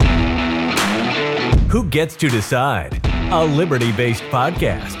Who Gets to Decide? A liberty-based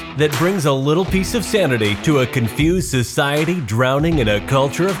podcast that brings a little piece of sanity to a confused society drowning in a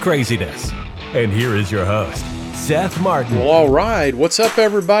culture of craziness. And here is your host, Seth Martin. Well, all right. What's up,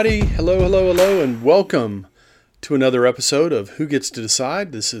 everybody? Hello, and welcome to another episode of Who Gets to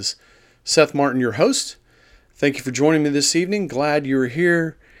Decide. This is Seth Martin, your host. Thank you for joining me this evening. Glad you're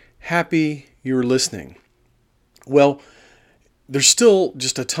here. Happy you're listening. Well, there's still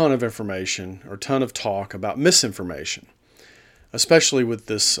just a ton of information or a ton of talk about misinformation, especially with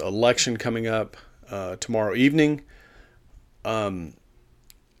this election coming up tomorrow evening. They're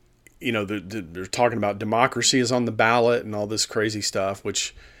talking about democracy is on the ballot and all this crazy stuff,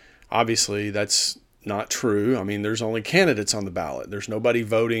 which obviously that's not true. I mean, there's only candidates on the ballot. There's nobody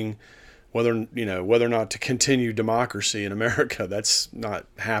voting whether or not to continue democracy in America. That's not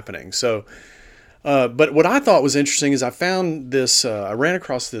happening. So, but what I thought was interesting is I found this, I ran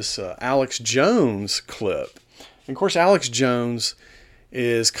across this Alex Jones clip. And of course, Alex Jones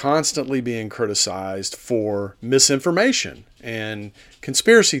is constantly being criticized for misinformation and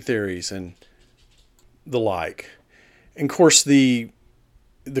conspiracy theories and the like. And of course, the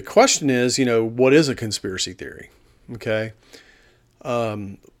question is, what is a conspiracy theory? Okay.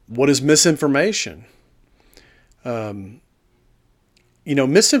 What is misinformation?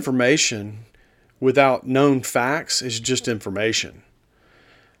 Misinformation without known facts is just information.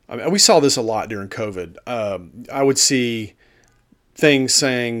 I mean, we saw this a lot during COVID. I would see things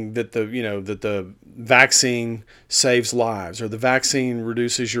saying that the vaccine saves lives, or the vaccine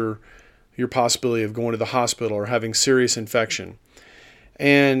reduces your possibility of going to the hospital or having serious infection.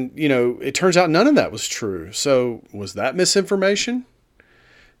 And, it turns out none of that was true. So was that misinformation?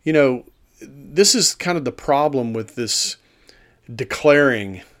 This is kind of the problem with this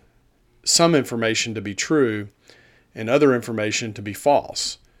declaring some information to be true and other information to be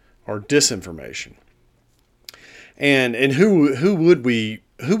false or disinformation. And who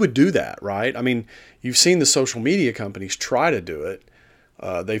would do that, right? I mean, you've seen the social media companies try to do it.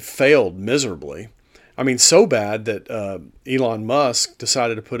 They've failed miserably. I mean, so bad that Elon Musk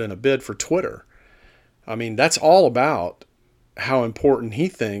decided to put in a bid for Twitter. I mean, that's all about how important he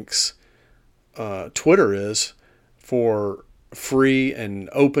thinks Twitter is for free and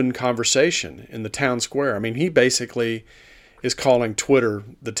open conversation in the town square. I mean, he basically is calling Twitter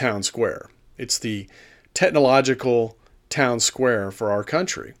the town square. It's the technological town square for our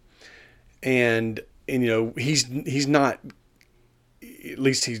country. And he's not, at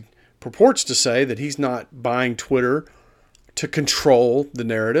least he purports to say that he's not buying Twitter to control the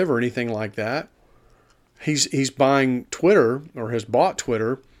narrative or anything like that. He's buying Twitter, or has bought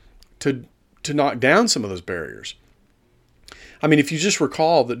Twitter, to knock down some of those barriers. I mean, if you just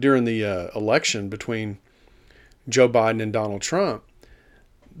recall that during the election between Joe Biden and Donald Trump,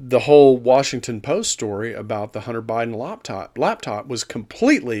 the whole Washington Post story about the Hunter Biden laptop was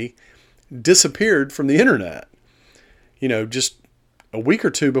completely disappeared from the internet, just a week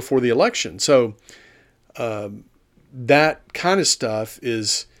or two before the election. So that kind of stuff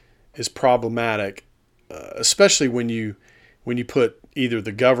is problematic, especially when you put either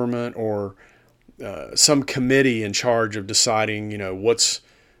the government or some committee in charge of deciding, what's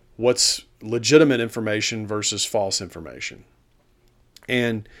legitimate information versus false information.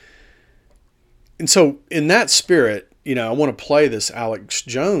 And so in that spirit, I want to play this Alex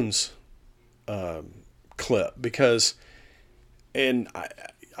Jones clip because, and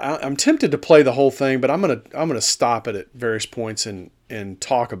I'm tempted to play the whole thing, but I'm gonna stop it at various points and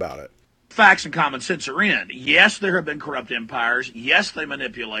talk about it. Facts and common sense are in. Yes, there have been corrupt empires. Yes, they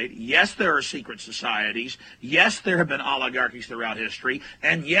manipulate. Yes, there are secret societies. Yes, there have been oligarchies throughout history.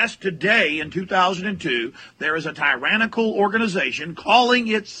 And yes, today in 2002, there is a tyrannical organization calling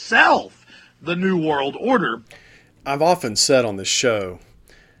itself the New World Order. I've often said on this show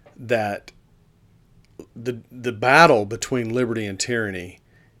that the battle between liberty and tyranny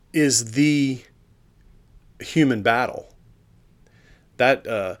is the human battle.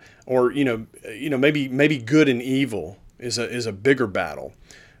 That maybe good and evil is a bigger battle,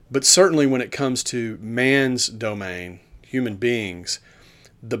 but certainly when it comes to man's domain, human beings,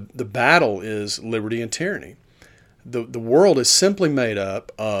 the battle is liberty and tyranny. The world is simply made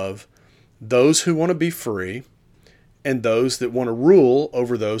up of those who want to be free and those that want to rule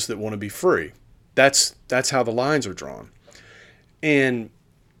over those that want to be free. That's how the lines are drawn. And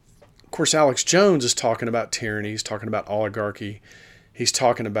of course, Alex Jones is talking about tyranny. He's talking about oligarchy. He's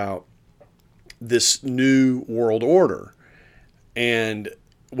talking about this new world order. And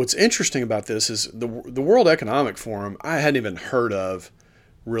what's interesting about this is the World Economic Forum, I hadn't even heard of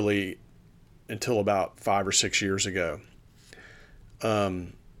really until about 5 or 6 years ago.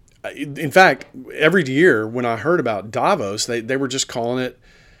 In fact, every year when I heard about Davos, they were just calling it,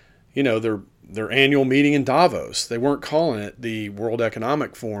 their annual meeting in Davos. They weren't calling it the World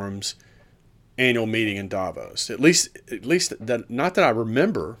Economic Forum's annual meeting in Davos. At least that, not that I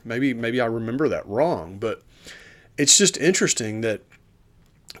remember. Maybe I remember that wrong, but it's just interesting that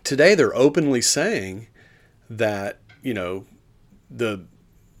today they're openly saying that, the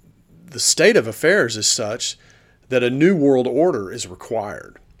state of affairs is such that a new world order is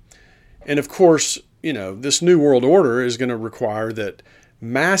required. And of course, this new world order is going to require that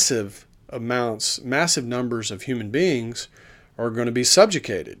massive numbers of human beings are going to be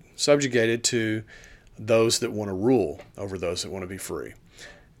subjugated to those that want to rule over those that want to be free.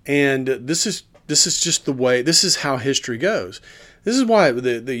 And this is just the way, this is how history goes. This is why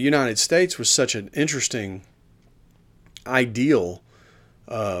the United States was such an interesting ideal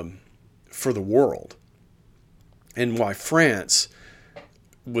for the world, and why France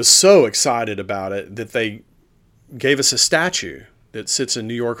was so excited about it that they gave us a statue that sits in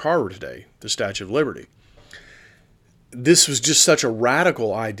New York Harbor today, the Statue of Liberty. This was just such a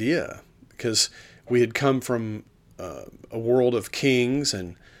radical idea because we had come from a world of kings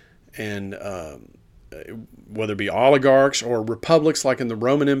and whether it be oligarchs or republics like in the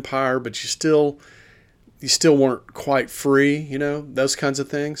Roman Empire, but you still weren't quite free, those kinds of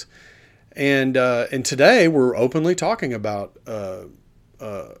things. And today we're openly talking about a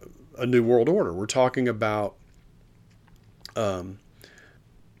new world order. We're talking about the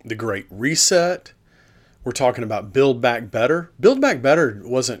Great Reset. We're talking about Build Back Better. Build Back Better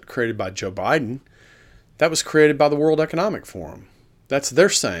wasn't created by Joe Biden. That was created by the World Economic Forum. That's their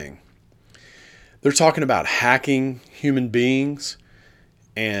saying. They're talking about hacking human beings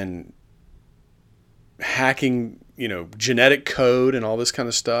and hacking, genetic code and all this kind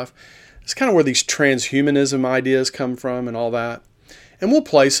of stuff. It's kind of where these transhumanism ideas come from and all that. And we'll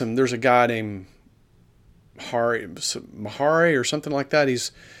play some. There's a guy named Mahari or something like that.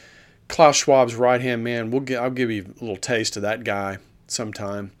 He's Klaus Schwab's right-hand man. I'll give you a little taste of that guy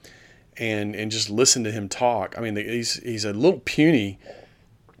sometime and just listen to him talk. I mean, he's a little puny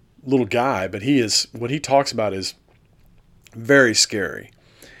little guy, but what he talks about is very scary.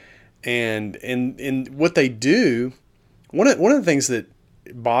 And what they do, one of the things that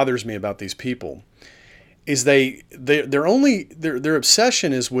bothers me about these people is their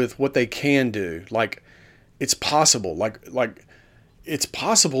obsession is with what they can do. Like it's possible, like it's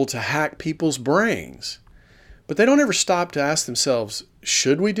possible to hack people's brains, but they don't ever stop to ask themselves,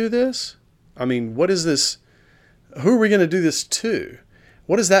 should we do this? I mean, what is this? Who are we going to do this to?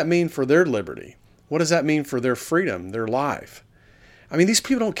 What does that mean for their liberty? What does that mean for their freedom, their life? I mean, these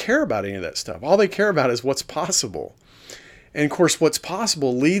people don't care about any of that stuff. All they care about is what's possible. And of course, what's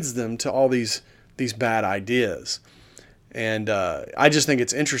possible leads them to all these bad ideas. And I just think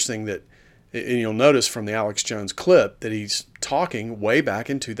it's interesting that, and you'll notice from the Alex Jones clip that he's talking way back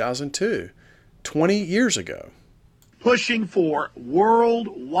in 2002, 20 years ago. Pushing for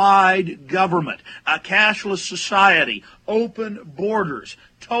worldwide government, a cashless society, open borders,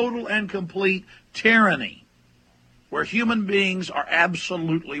 total and complete tyranny, where human beings are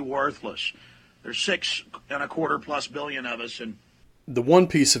absolutely worthless. There's 6.25+ billion of us, and the one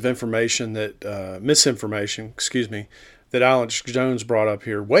piece of information misinformation, that Alex Jones brought up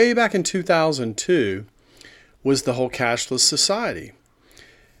here way back in 2002 was the whole cashless society.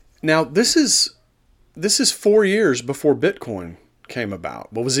 Now, this is 4 years before Bitcoin came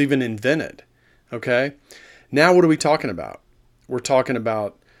about, what was even invented. Okay? Now what are we talking about? We're talking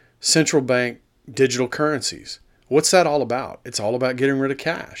about central bank digital currencies. What's that all about? It's all about getting rid of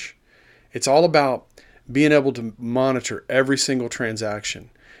cash. It's all about being able to monitor every single transaction.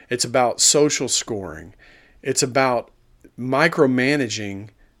 It's about social scoring. It's about micromanaging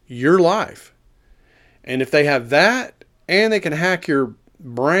your life. And if they have that and they can hack your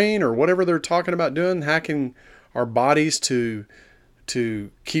brain or whatever they're talking about doing, hacking our bodies to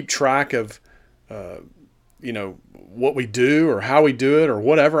keep track of what we do or how we do it or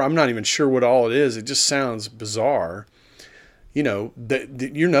whatever. I'm not even sure what all it is. It just sounds bizarre.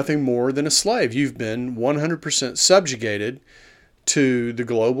 That you're nothing more than a slave. You've been 100% subjugated to the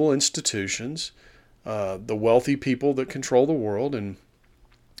global institutions, the wealthy people that control the world, and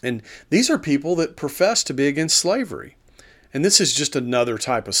these are people that profess to be against slavery. And this is just another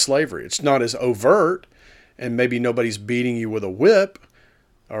type of slavery. It's not as overt, and maybe nobody's beating you with a whip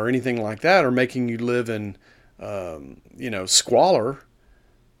or anything like that, or making you live in, squalor.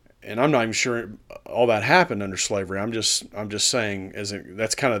 And I'm not even sure all that happened under slavery. I'm just saying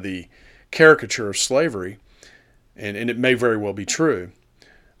that's kind of the caricature of slavery, and it may very well be true.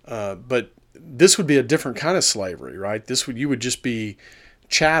 But this would be a different kind of slavery, right? You would just be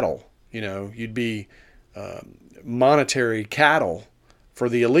chattel. You'd be monetary cattle for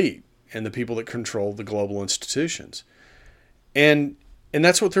the elite and the people that control the global institutions. And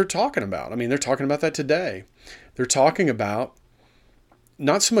that's what they're talking about. I mean, they're talking about that today. They're talking about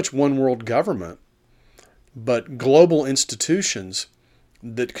not so much one world government, but global institutions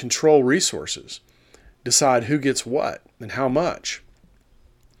that control resources, decide who gets what and how much.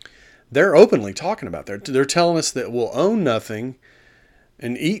 They're openly talking about that. They're telling us that we'll own nothing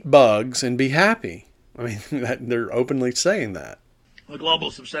and eat bugs and be happy. I mean, they're openly saying that. The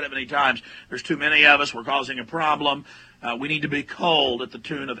globalists have said it many times. There's too many of us. We're causing a problem. We need to be culled at the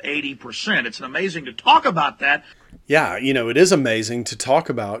tune of 80%. It's amazing to talk about that. Yeah, it is amazing to talk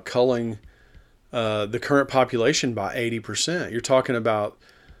about culling the current population by 80%. You're talking about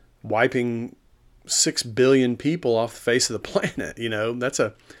wiping 6 billion people off the face of the planet.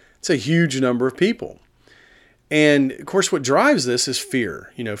 It's a huge number of people. And of course, what drives this is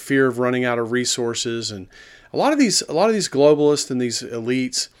fear. Fear of running out of resources. And a lot of these globalists and these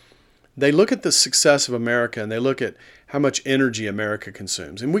elites, they look at the success of America and they look at how much energy America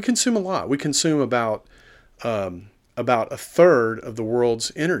consumes. And we consume a lot. We consume about a third of the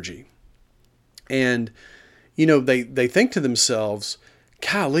world's energy. And, they think to themselves,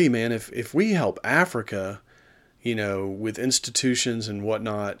 golly, man, if we help Africa, with institutions and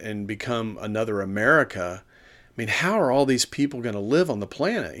whatnot and become another America, I mean, how are all these people going to live on the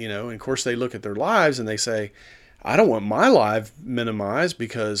planet? And of course, they look at their lives and they say, I don't want my life minimized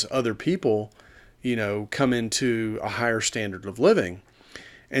because other people, come into a higher standard of living.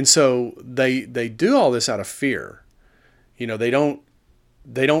 And so they do all this out of fear. They don't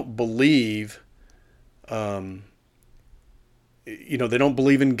believe, they don't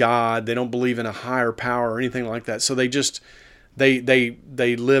believe in God. They don't believe in a higher power or anything like that. So they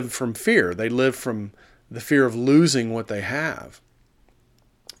live from fear. They live from the fear of losing what they have.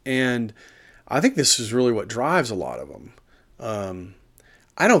 And I think this is really what drives a lot of them.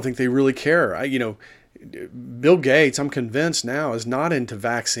 I don't think they really care. Bill Gates, I'm convinced now, is not into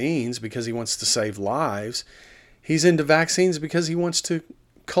vaccines because he wants to save lives. He's into vaccines because he wants to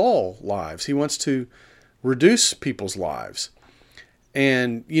cull lives. He wants to reduce people's lives.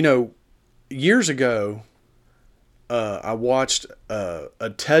 And, years ago, I watched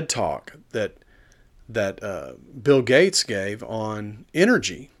a TED Talk that Bill Gates gave on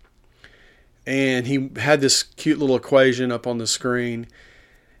energy. And he had this cute little equation up on the screen.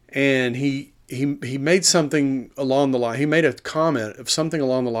 And he made something along the line. He made a comment of something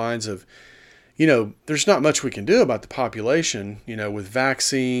along the lines of, there's not much we can do about the population, with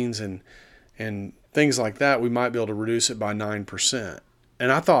vaccines and things like that. We might be able to reduce it by 9%.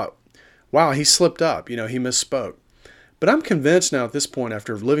 And I thought, wow, he slipped up. He misspoke. But I'm convinced now at this point,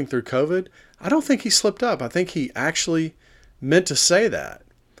 after living through COVID, I don't think he slipped up. I think he actually meant to say that.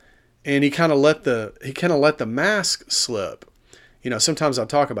 And he kind of let the mask slip. Sometimes I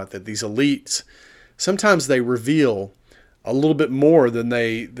talk about that. These elites, sometimes they reveal a little bit more than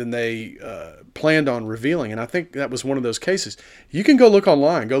they planned on revealing. And I think that was one of those cases. You can go look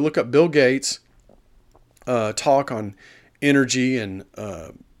online, go look up Bill Gates talk on energy and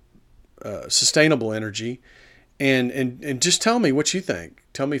sustainable energy, and just tell me what you think.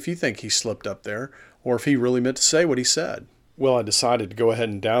 Tell me if you think he slipped up there or if he really meant to say what he said. Well, I decided to go ahead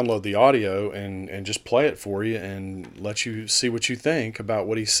and download the audio and just play it for you and let you see what you think about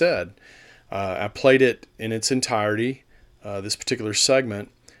what he said. I played it in its entirety, this particular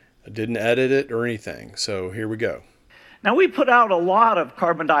segment. I didn't edit it or anything. So here we go. Now, we put out a lot of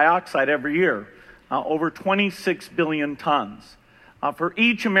carbon dioxide every year, over 26 billion tons. For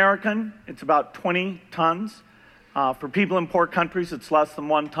each American, it's about 20 tons. For people in poor countries, it's less than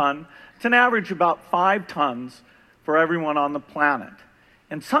 1 ton. It's an average about 5 tons for everyone on the planet.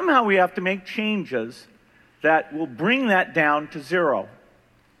 And somehow we have to make changes that will bring that down to zero.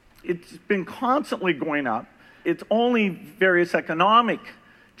 It's been constantly going up. It's only various economic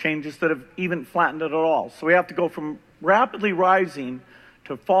changes that have even flattened it at all. So we have to go from rapidly rising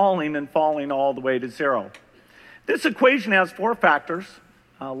to falling and falling all the way to zero. This equation has 4 factors,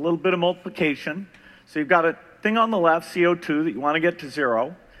 a little bit of multiplication. So you've got a thing on the left, CO2, that you want to get to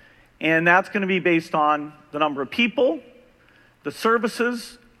zero. And that's going to be based on the number of people, the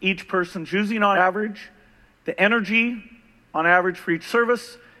services each person's using on average, the energy on average for each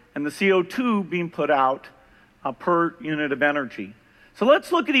service, and the CO2 being put out per unit of energy. So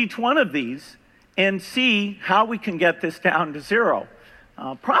let's look at each one of these and see how we can get this down to zero.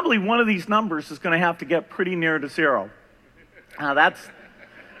 Probably one of these numbers is going to have to get pretty near to zero. That's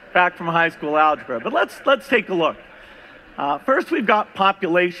back from high school algebra. But let's take a look. First, we've got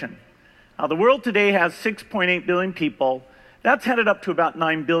population. The world today has 6.8 billion people. That's headed up to about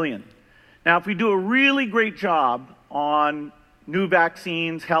 9 billion. Now, if we do a really great job on new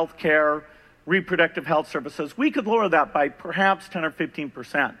vaccines, healthcare, reproductive health services, we could lower that by perhaps 10 or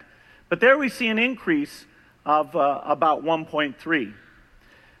 15%. But there we see an increase of about 1.3.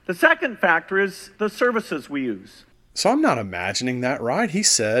 The second factor is the services we use. So I'm not imagining that, right? He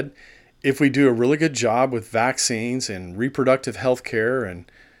said if we do a really good job with vaccines and reproductive health care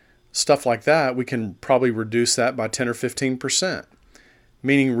and stuff like that, we can probably reduce that by 10 or 15%,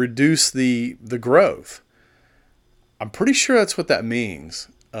 meaning reduce the growth. I'm pretty sure that's what that means.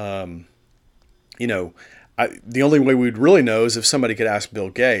 The only way we'd really know is if somebody could ask Bill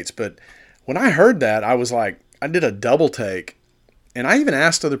Gates. But when I heard that, I was like, I did a double take. And I even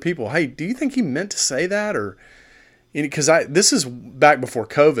asked other people, hey, do you think he meant to say that? Or, because this is back before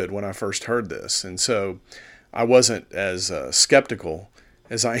COVID when I first heard this. And so I wasn't as skeptical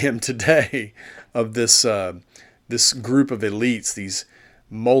as I am today of this group of elites, these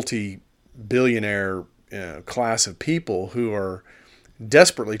multi-billionaire class of people who are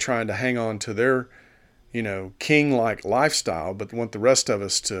desperately trying to hang on to their, king-like lifestyle, but want the rest of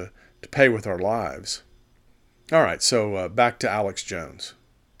us to pay with our lives. All right, so back to Alex Jones.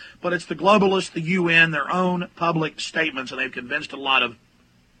 But it's the globalists, the UN, their own public statements, and they've convinced a lot of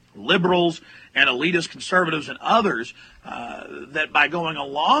liberals and elitist conservatives and others that by going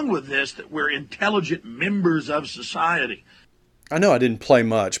along with this, that we're intelligent members of society. I know I didn't play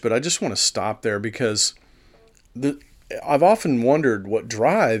much, but I just want to stop there because I've often wondered what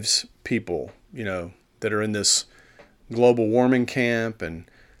drives people, that are in this global warming camp and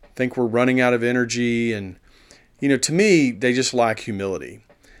think we're running out of energy. And, to me, they just lack humility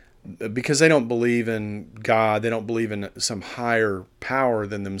because they don't believe in God. They don't believe in some higher power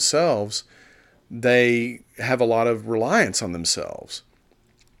than themselves. They have a lot of reliance on themselves.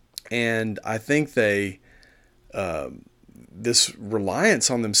 And I think this reliance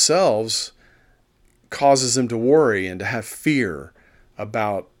on themselves causes them to worry and to have fear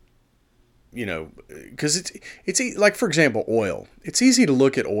about, because it's like, for example, oil. It's easy to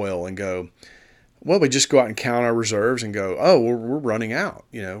look at oil and go, well, we just go out and count our reserves and go, oh, we're running out.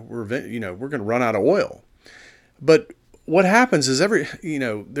 We're going to run out of oil. But what happens is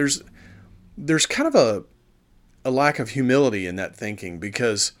there's kind of a lack of humility in that thinking,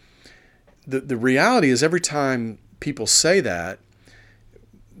 because the reality is every time people say that,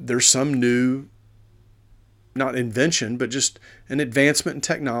 there's some new, not invention, but just an advancement in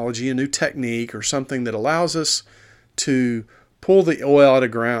technology, a new technique or something that allows us to pull the oil out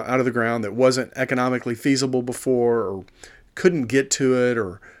of the ground that wasn't economically feasible before, or couldn't get to it,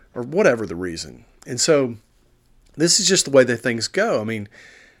 or whatever the reason. And so this is just the way that things go. I mean,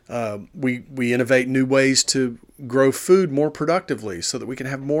 we innovate new ways to grow food more productively so that we can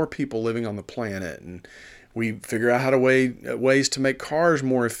have more people living on the planet, and we figure out ways to make cars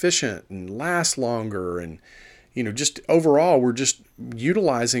more efficient and last longer. And, just overall, we're just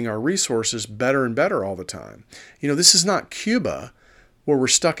utilizing our resources better and better all the time. This is not Cuba where we're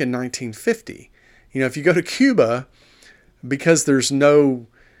stuck in 1950. If you go to Cuba, because there's no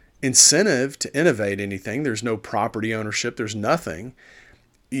incentive to innovate anything, there's no property ownership, there's nothing.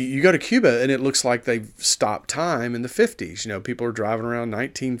 You go to Cuba and it looks like they've stopped time in the 50s. People are driving around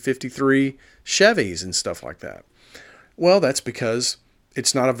 1953 Chevys and stuff like that. Well, that's because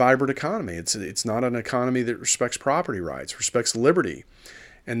it's not a vibrant economy. It's not an economy that respects property rights, respects liberty,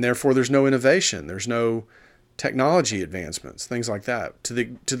 and therefore there's no innovation. There's no technology advancements, things like that. To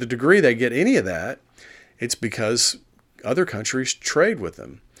the degree they get any of that, it's because other countries trade with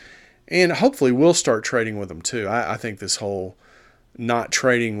them, and hopefully we'll start trading with them too. I think this whole not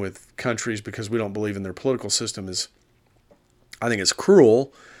trading with countries because we don't believe in their political system I think it's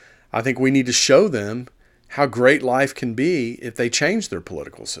cruel. I think we need to show them how great life can be if they change their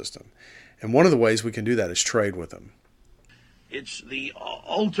political system. And one of the ways we can do that is trade with them. It's the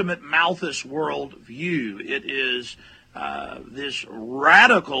ultimate Malthus world view. It is this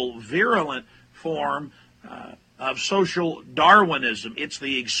radical, virulent form of social Darwinism. It's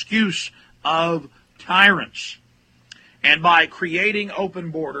the excuse of tyrants. And by creating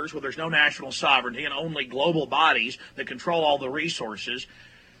open borders where there's no national sovereignty and only global bodies that control all the resources.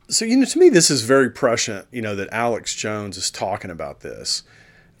 So, to me, this is very prescient, that Alex Jones is talking about this.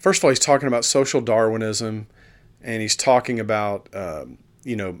 First of all, he's talking about social Darwinism, and he's talking about,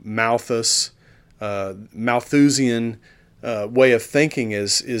 Malthusian way of thinking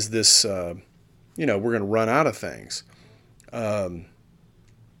is this, we're going to run out of things.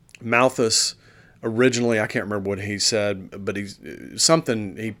 Malthus originally, I can't remember what he said, but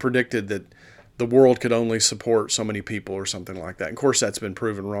he predicted that the world could only support so many people or something like that. And of course, that's been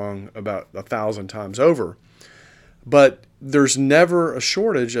proven wrong about 1,000 times over. But there's never a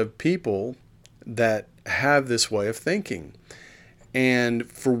shortage of people that have this way of thinking.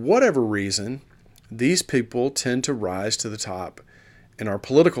 And for whatever reason, these people tend to rise to the top in our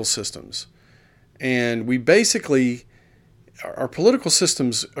political systems. And we basically, our political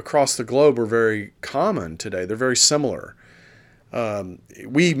systems across the globe are very common today. They're very similar.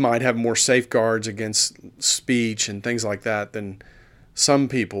 We might have more safeguards against speech and things like that than some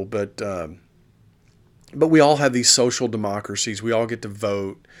people, but we all have these social democracies. We all get to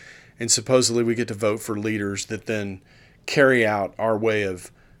vote, and supposedly we get to vote for leaders that then carry out our way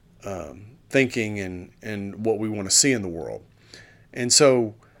of thinking and what we want to see in the world. And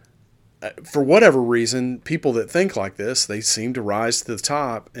so, for whatever reason, people that think like this, they seem to rise to the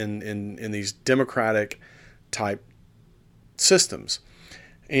top in these democratic type systems.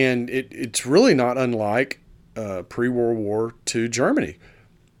 And it's really not unlike pre-World War II Germany.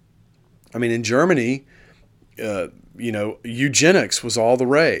 I mean, in Germany, eugenics was all the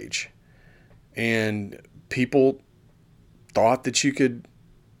rage. And people thought that you could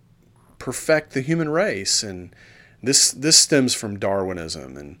perfect the human race. And this stems from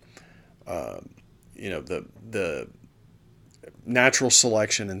Darwinism and, the natural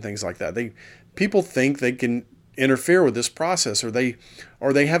selection and things like that. People think they can interfere with this process, or they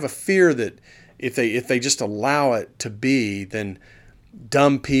have a fear that if they just allow it to be, then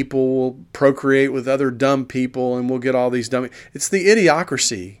dumb people will procreate with other dumb people, and we'll get all these dumb. It's the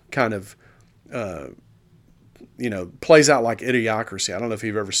idiocracy kind of, plays out like Idiocracy. I don't know if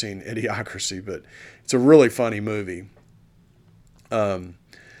you've ever seen Idiocracy, but it's a really funny movie.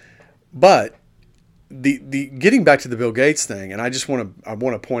 But the getting back to the Bill Gates thing, and I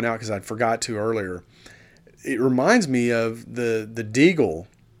want to point out, because I forgot to earlier, it reminds me of the Deagle,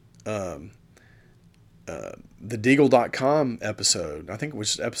 the Deagle.com episode. I think it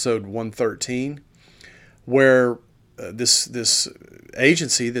was episode 113, where this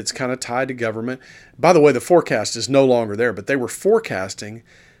agency that's kind of tied to government. By the way, the forecast is no longer there, but they were forecasting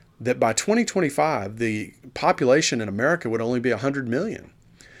that by 2025, the population in America would only be 100 million.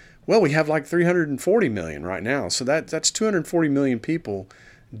 Well, we have like 340 million right now. So that's 240 million people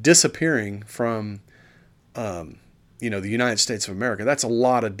disappearing from, the United States of America. That's a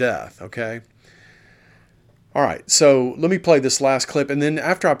lot of death, okay? All right, so let me play this last clip. And then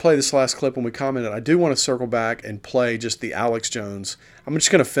after I play this last clip, when we commented, I do want to circle back and play just the Alex Jones. I'm just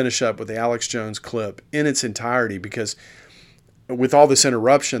going to finish up with the Alex Jones clip in its entirety, because with all this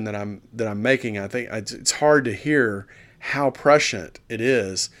interruption that I'm making, I think it's hard to hear how prescient it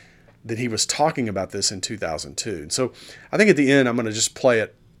is that he was talking about this in 2002. So I think at the end, I'm going to just play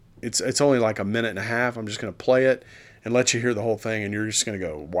it. It's only like a minute and a half. I'm just going to play it and let you hear the whole thing, and you're just going to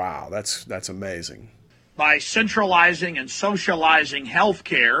go, wow, that's amazing. By centralizing and socializing health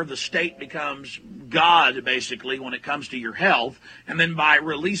care, the state becomes God, basically, when it comes to your health. And then by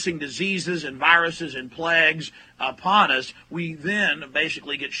releasing diseases and viruses and plagues upon us, we then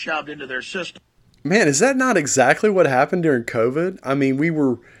basically get shoved into their system. Man, is that not exactly what happened during COVID? I mean, we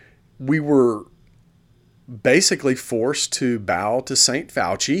were basically forced to bow to St.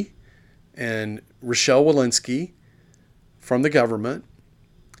 Fauci and Rochelle Walensky from the government.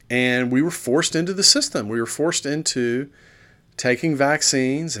 And we were forced into the system. We were forced into taking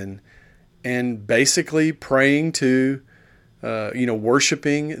vaccines and basically praying to,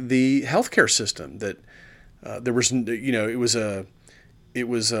 worshiping the healthcare system. That there was, it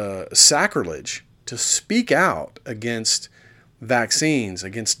was a sacrilege to speak out against vaccines,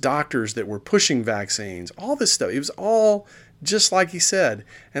 against doctors that were pushing vaccines, all this stuff. It was all just like he said.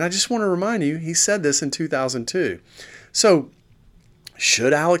 And I just want to remind you, he said this in 2002. So,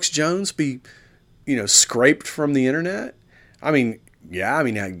 should Alex Jones be, scraped from the internet? I mean, yeah,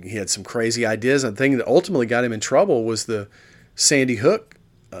 he had some crazy ideas. And the thing that ultimately got him in trouble was the Sandy Hook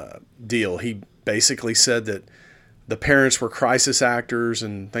deal. He basically said that the parents were crisis actors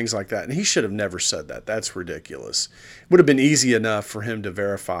and things like that. And he should have never said that. That's ridiculous. It would have been easy enough for him to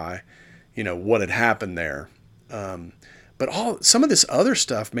verify, what had happened there. But some of this other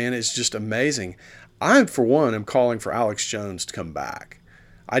stuff, man, is just amazing. I, for one, am calling for Alex Jones to come back.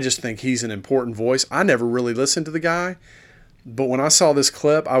 I just think he's an important voice. I never really listened to the guy, but when I saw this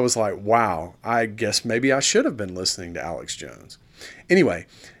clip, I was like, wow, I guess maybe I should have been listening to Alex Jones. Anyway,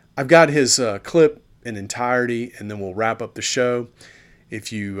 I've got his clip in entirety, and then we'll wrap up the show.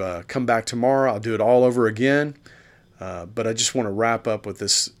 If you come back tomorrow, I'll do it all over again. But I just want to wrap up with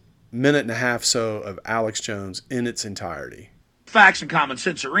this minute and a half so of Alex Jones in its entirety. facts and common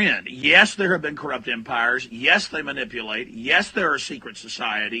sense are in. Yes, there have been corrupt empires. Yes, they manipulate. Yes, there are secret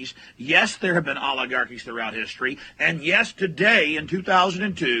societies. Yes, there have been oligarchies throughout history. And yes, today in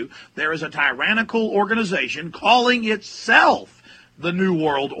 2002, there is a tyrannical organization calling itself the New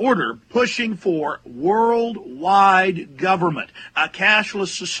World Order, pushing for worldwide government, a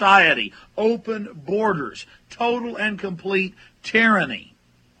cashless society, open borders, total and complete tyranny,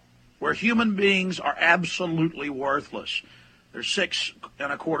 where human beings are absolutely worthless. There's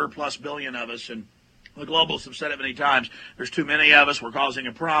 6.25+ billion of us, and the globalists have said it many times. There's too many of us. We're causing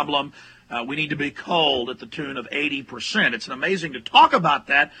a problem. We need to be culled at the tune of 80%. It's amazing to talk about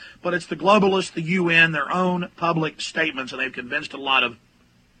that, but it's the globalists, the UN, their own public statements, and they've convinced a lot of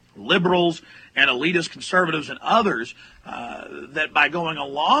liberals and elitist conservatives and others that by going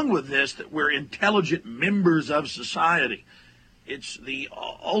along with this, that we're intelligent members of society. It's the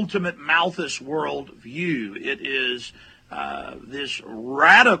ultimate Malthus world view. It is this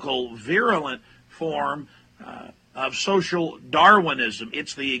radical, virulent form of social Darwinism.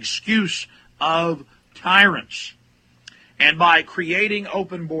 It's the excuse of tyrants. And by creating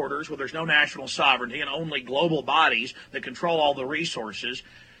open borders where there's no national sovereignty and only global bodies that control all the resources,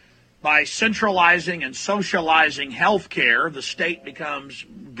 by centralizing and socializing health care, the state becomes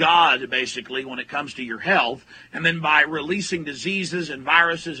God, basically, when it comes to your health. And then by releasing diseases and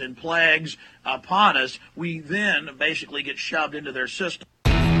viruses and plagues upon us, we then basically get shoved into their system.